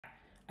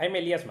I'm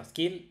Elias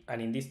Masquil,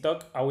 and in this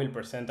talk I will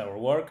present our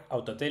work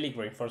Autotelic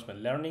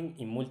reinforcement learning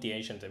in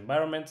multi-agent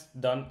environments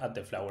done at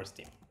the Flowers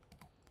team.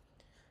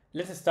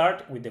 Let's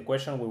start with the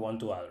question we want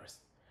to address.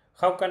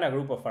 How can a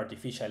group of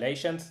artificial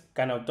agents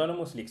can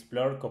autonomously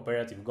explore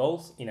cooperative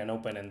goals in an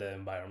open-ended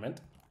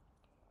environment?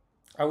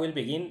 I will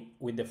begin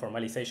with the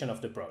formalization of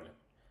the problem.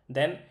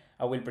 Then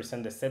I will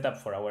present the setup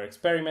for our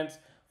experiments,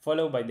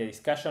 followed by the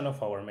discussion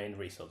of our main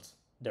results,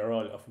 the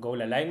role of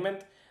goal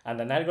alignment, and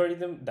an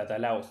algorithm that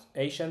allows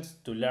agents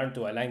to learn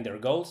to align their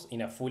goals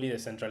in a fully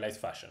decentralized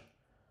fashion.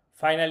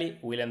 Finally,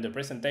 we'll end the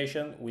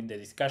presentation with the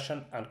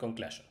discussion and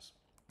conclusions.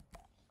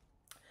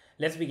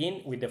 Let's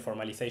begin with the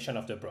formalization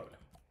of the problem.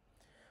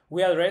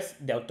 We address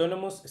the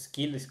autonomous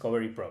skill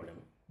discovery problem.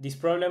 This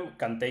problem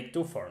can take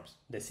two forms,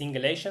 the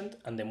single agent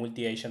and the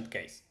multi-agent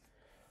case.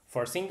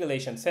 For single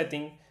agent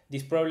setting,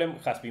 this problem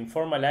has been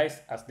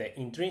formalized as the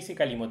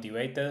intrinsically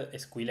motivated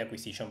skill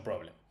acquisition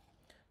problem.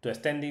 To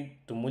extend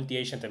it to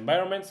multi-agent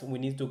environments, we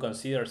need to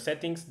consider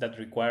settings that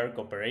require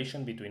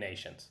cooperation between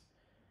agents.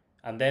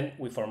 And then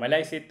we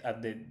formalize it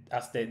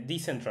as the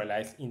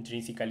decentralized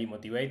intrinsically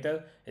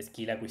motivated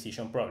skill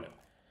acquisition problem,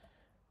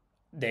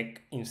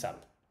 Dec-IMSAP.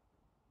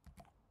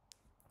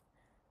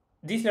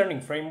 This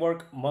learning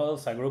framework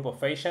models a group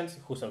of agents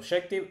whose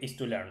objective is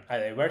to learn a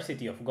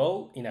diversity of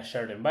goals in a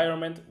shared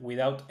environment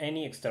without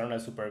any external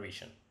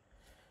supervision.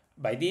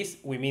 By this,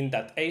 we mean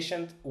that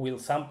agents will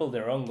sample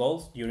their own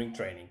goals during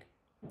training.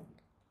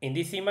 In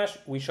this image,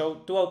 we show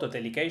two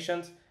Autotelic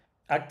agents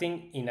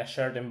acting in a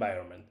shared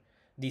environment.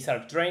 These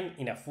are trained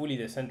in a fully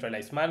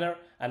decentralized manner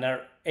and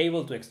are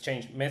able to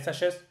exchange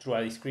messages through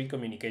a discrete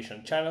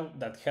communication channel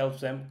that helps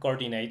them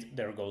coordinate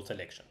their goal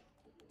selection.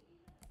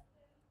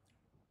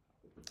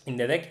 In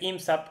the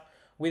Dec-IMSAP,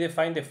 we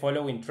define the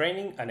following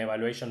training and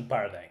evaluation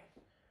paradigm.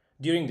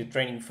 During the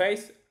training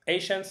phase,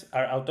 agents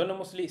are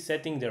autonomously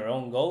setting their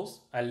own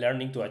goals and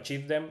learning to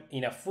achieve them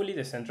in a fully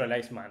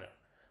decentralized manner,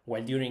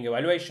 while during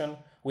evaluation,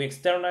 we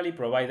externally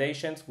provide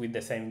agents with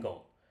the same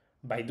goal.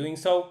 By doing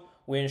so,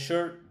 we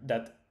ensure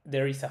that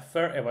there is a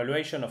fair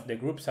evaluation of the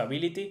group's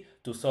ability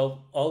to solve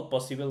all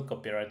possible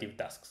cooperative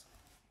tasks.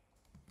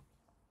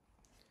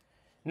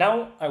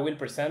 Now I will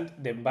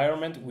present the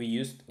environment we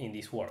used in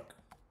this work.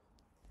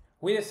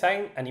 We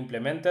designed and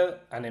implemented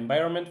an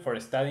environment for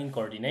studying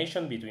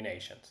coordination between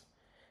agents.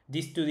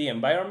 This 2D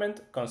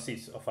environment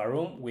consists of a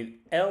room with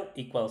L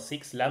equals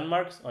 6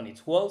 landmarks on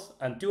its walls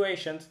and two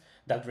agents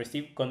that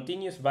receive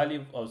continuous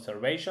value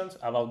observations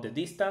about the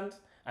distance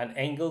and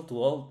angle to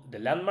all the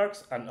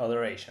landmarks and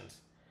other agents.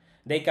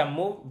 They can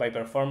move by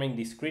performing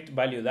discrete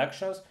valued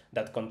actions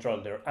that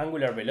control their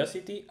angular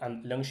velocity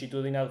and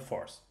longitudinal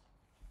force.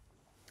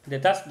 The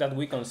tasks that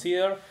we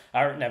consider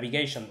are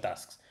navigation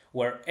tasks,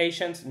 where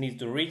agents need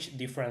to reach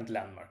different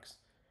landmarks.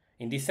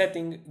 In this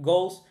setting,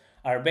 goals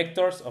are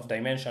vectors of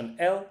dimension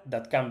L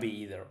that can be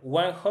either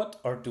 1 hot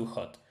or 2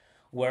 hot,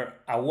 where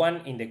a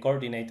 1 in the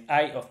coordinate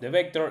I of the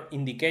vector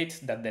indicates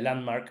that the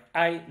landmark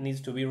I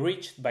needs to be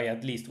reached by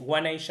at least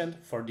one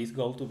agent for this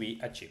goal to be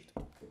achieved.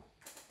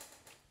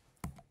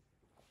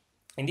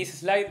 In this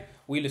slide,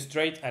 we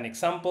illustrate an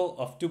example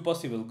of two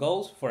possible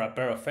goals for a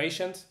pair of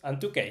agents and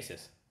two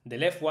cases, the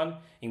left one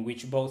in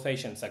which both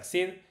agents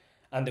succeed,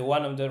 and the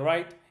one on the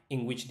right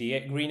in which the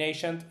green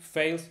agent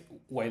fails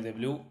while the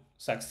blue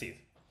succeeds.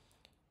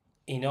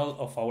 In all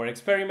of our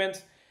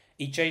experiments,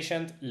 each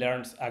agent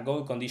learns a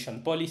goal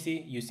condition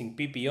policy using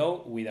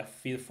PPO with a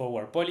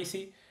feed-forward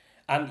policy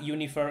and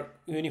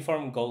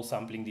uniform goal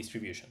sampling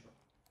distribution.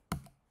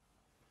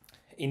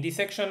 In this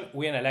section,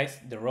 we analyze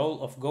the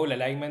role of goal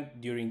alignment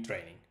during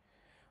training.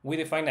 We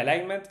define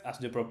alignment as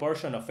the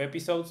proportion of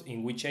episodes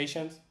in which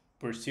agents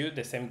pursue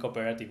the same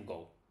cooperative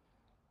goal.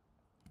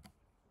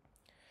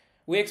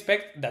 We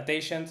expect that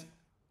agents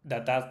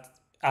that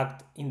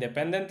act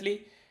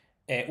independently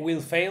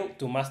will fail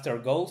to master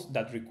goals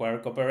that require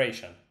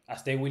cooperation,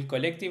 as they will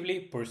collectively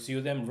pursue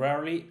them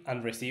rarely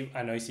and receive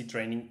a noisy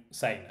training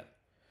signal.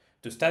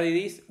 To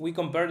study this, we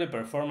compare the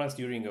performance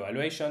during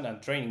evaluation and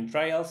training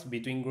trials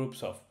between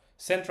groups of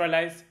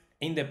centralized,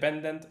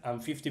 independent, and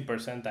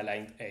 50%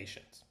 aligned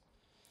agents.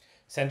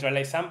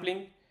 Centralized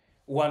sampling: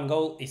 one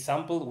goal is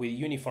sampled with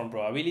uniform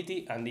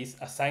probability and is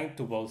assigned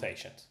to both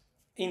agents.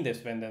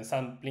 Independent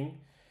sampling: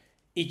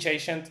 each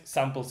agent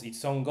samples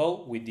its own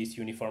goal with this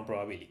uniform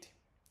probability.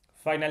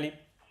 Finally,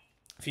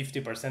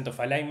 50% of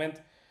alignment.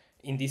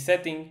 In this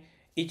setting,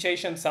 each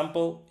agent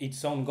samples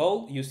its own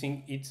goal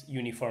using its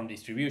uniform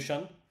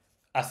distribution,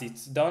 as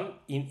it's done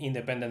in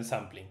independent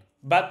sampling.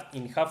 But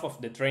in half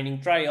of the training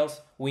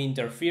trials, we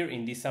interfere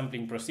in this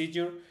sampling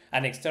procedure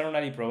and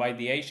externally provide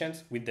the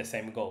agents with the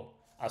same goal,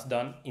 as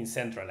done in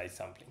centralized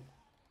sampling.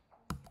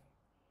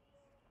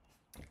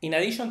 In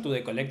addition to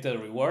the collected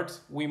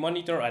rewards, we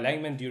monitor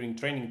alignment during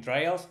training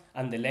trials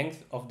and the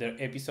length of the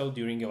episode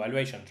during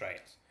evaluation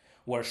trials,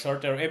 where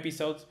shorter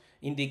episodes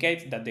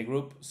indicate that the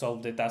group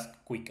solved the task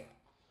quicker.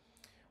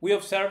 We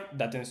observe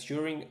that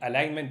ensuring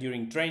alignment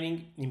during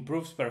training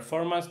improves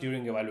performance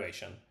during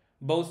evaluation,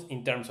 both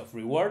in terms of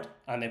reward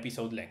and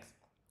episode length.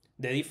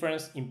 The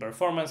difference in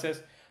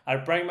performances are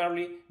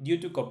primarily due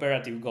to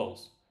cooperative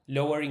goals.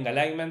 Lowering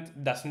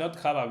alignment does not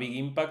have a big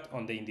impact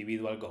on the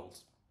individual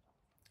goals.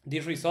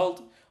 This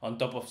result, on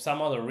top of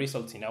some other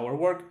results in our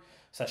work,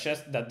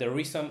 suggests that the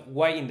reason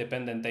why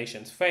independent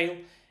agents fail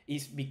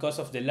is because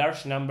of the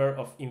large number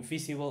of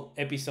infeasible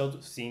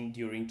episodes seen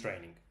during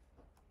training.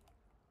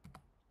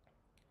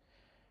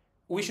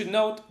 We should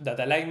note that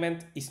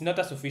alignment is not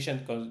a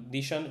sufficient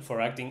condition for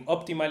acting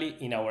optimally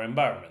in our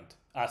environment,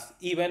 as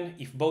even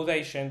if both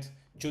agents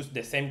choose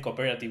the same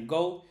cooperative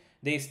goal,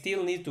 they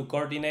still need to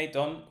coordinate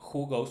on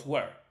who goes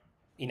where.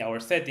 In our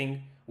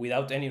setting,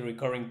 without any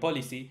recurring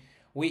policy,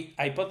 we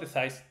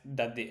hypothesize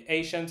that the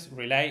agents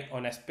rely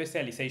on a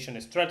specialization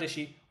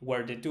strategy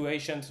where the two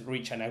agents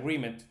reach an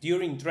agreement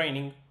during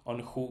training on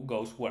who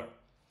goes where.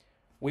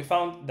 We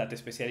found that the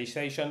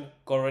specialization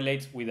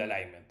correlates with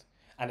alignment,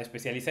 and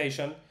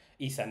specialization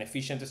is an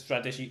efficient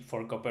strategy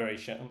for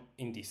cooperation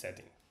in this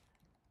setting.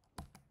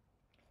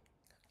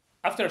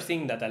 After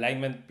seeing that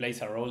alignment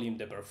plays a role in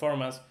the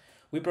performance,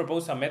 we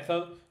propose a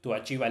method to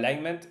achieve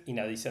alignment in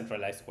a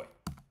decentralized way.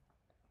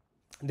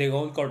 The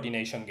goal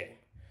coordination game.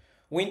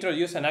 We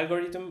introduce an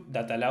algorithm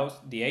that allows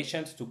the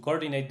agents to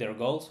coordinate their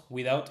goals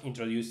without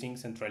introducing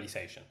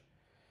centralization.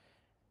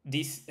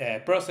 This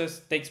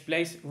process takes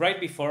place right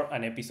before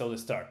an episode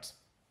starts.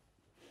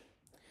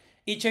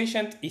 Each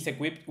agent is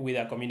equipped with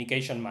a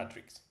communication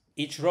matrix.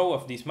 Each row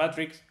of this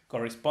matrix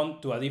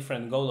corresponds to a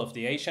different goal of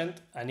the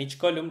agent and each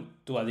column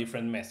to a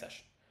different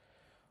message.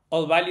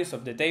 All values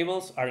of the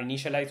tables are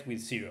initialized with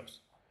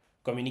zeros.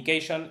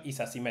 Communication is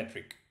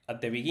asymmetric.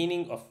 At the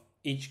beginning of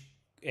each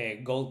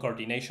goal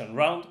coordination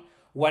round,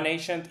 one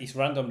agent is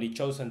randomly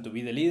chosen to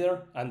be the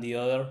leader and the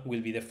other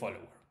will be the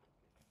follower.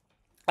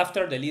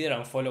 After the leader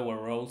and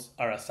follower roles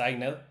are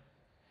assigned,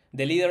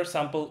 the leader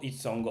samples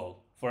its own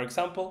goal, for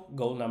example,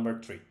 goal number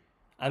 3,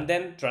 and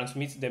then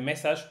transmits the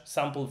message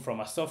sampled from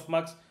a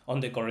softmax on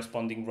the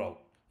corresponding row,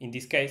 in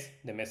this case,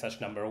 the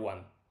message number 1.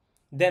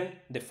 Then,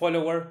 the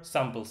follower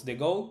samples the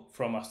goal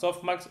from a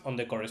softmax on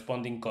the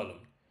corresponding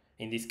column,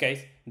 in this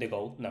case, the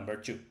goal number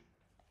 2.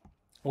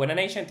 When an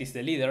agent is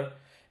the leader,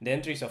 the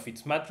entries of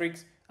its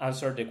matrix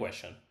answer the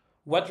question,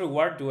 what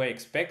reward do I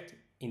expect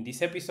in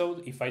this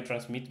episode if I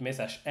transmit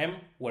message M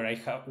when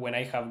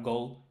I have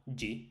goal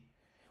G?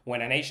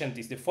 When an agent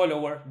is the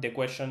follower, the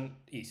question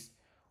is,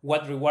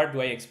 what reward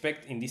do I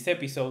expect in this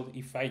episode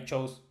if I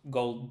chose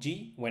goal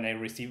G when I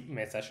receive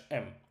message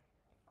M?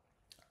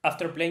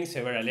 After playing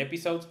several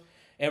episodes,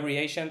 every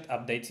agent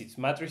updates its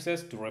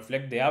matrices to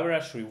reflect the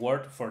average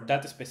reward for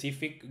that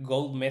specific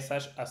goal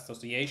message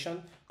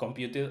association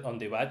computed on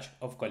the batch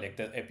of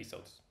collected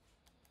episodes.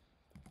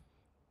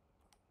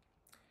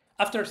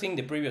 After seeing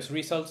the previous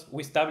results,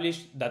 we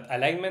established that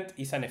alignment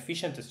is an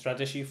efficient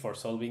strategy for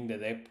solving the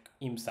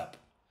Dec-IMSAP.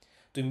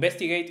 To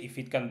investigate if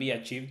it can be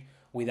achieved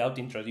without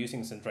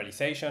introducing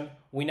centralization,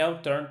 we now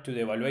turn to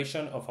the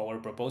evaluation of our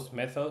proposed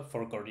method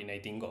for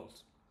coordinating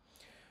goals.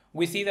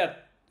 We see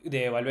that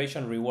the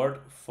evaluation reward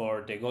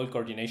for the goal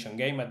coordination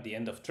game at the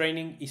end of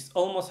training is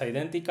almost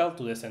identical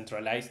to the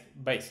centralized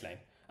baseline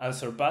and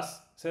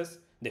surpasses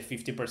the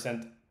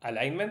 50%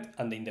 alignment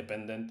and the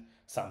independent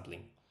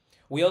sampling.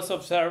 We also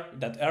observe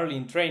that early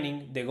in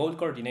training, the goal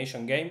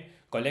coordination game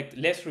collects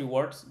less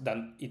rewards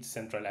than its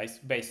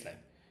centralized baseline.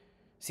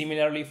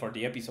 Similarly, for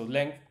the episode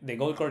length, the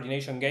goal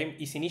coordination game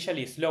is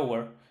initially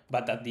slower,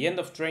 but at the end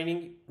of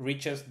training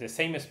reaches the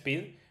same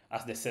speed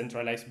as the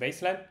centralized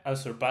baseline and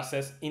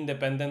surpasses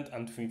independent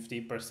and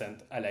 50%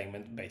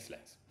 alignment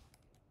baselines.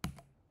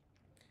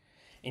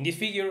 In this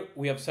figure,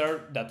 we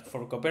observe that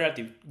for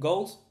cooperative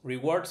goals,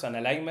 rewards and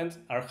alignment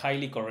are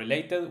highly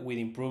correlated with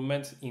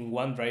improvements in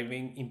one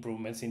driving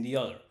improvements in the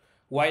other,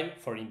 while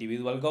for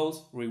individual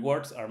goals,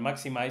 rewards are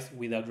maximized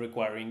without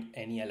requiring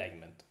any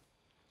alignment.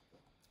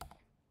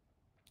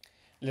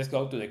 Let's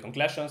go to the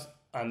conclusions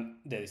and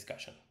the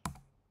discussion.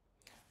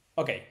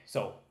 Okay,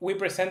 so we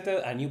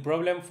presented a new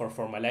problem for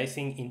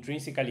formalizing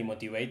intrinsically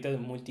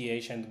motivated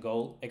multi-agent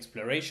goal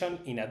exploration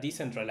in a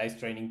decentralized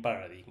training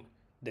paradigm,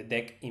 the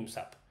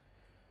Dec-IMSAP.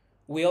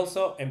 We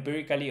also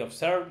empirically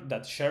observed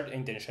that shared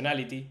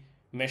intentionality,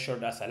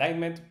 measured as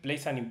alignment,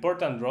 plays an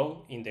important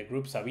role in the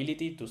group's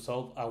ability to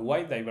solve a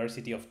wide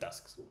diversity of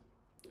tasks.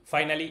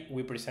 Finally,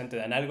 we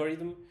presented an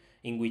algorithm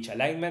in which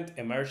alignment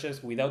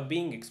emerges without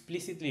being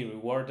explicitly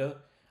rewarded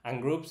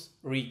and groups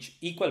reach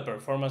equal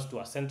performance to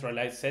a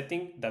centralized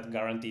setting that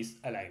guarantees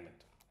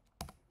alignment.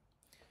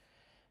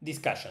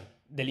 Discussion: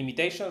 the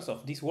limitations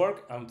of this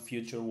work and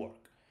future work.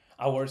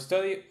 Our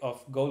study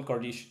of goal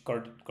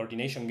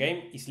coordination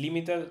game is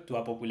limited to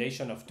a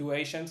population of 2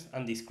 agents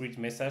and discrete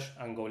message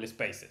and goal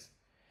spaces.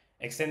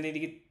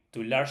 Extending it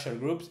to larger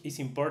groups is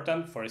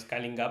important for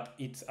scaling up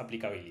its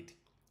applicability.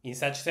 In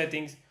such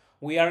settings,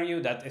 we argue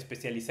that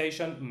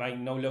specialization might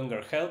no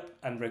longer help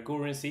and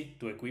recurrency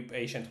to equip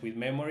agents with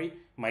memory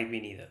might be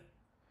needed.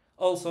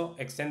 Also,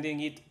 extending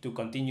it to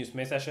continuous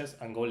messages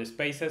and goal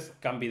spaces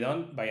can be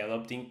done by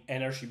adopting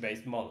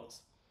energy-based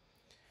models.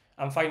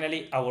 And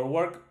finally, our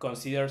work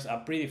considers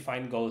a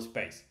predefined goal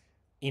space.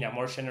 In a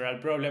more general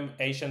problem,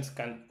 agents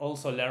can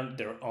also learn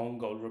their own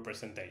goal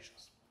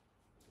representations.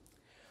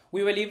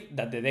 We believe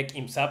that the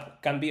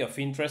Dec-IMSAP can be of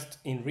interest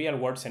in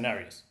real-world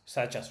scenarios,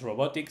 such as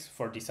robotics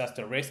for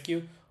disaster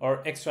rescue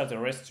or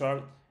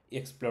extraterrestrial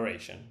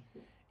exploration.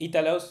 It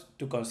allows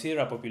to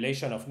consider a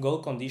population of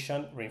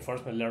goal-conditioned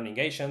reinforcement learning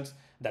agents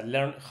that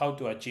learn how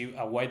to achieve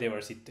a wide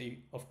diversity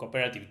of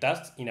cooperative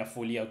tasks in a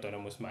fully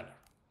autonomous manner.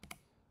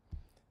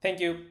 Thank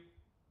you.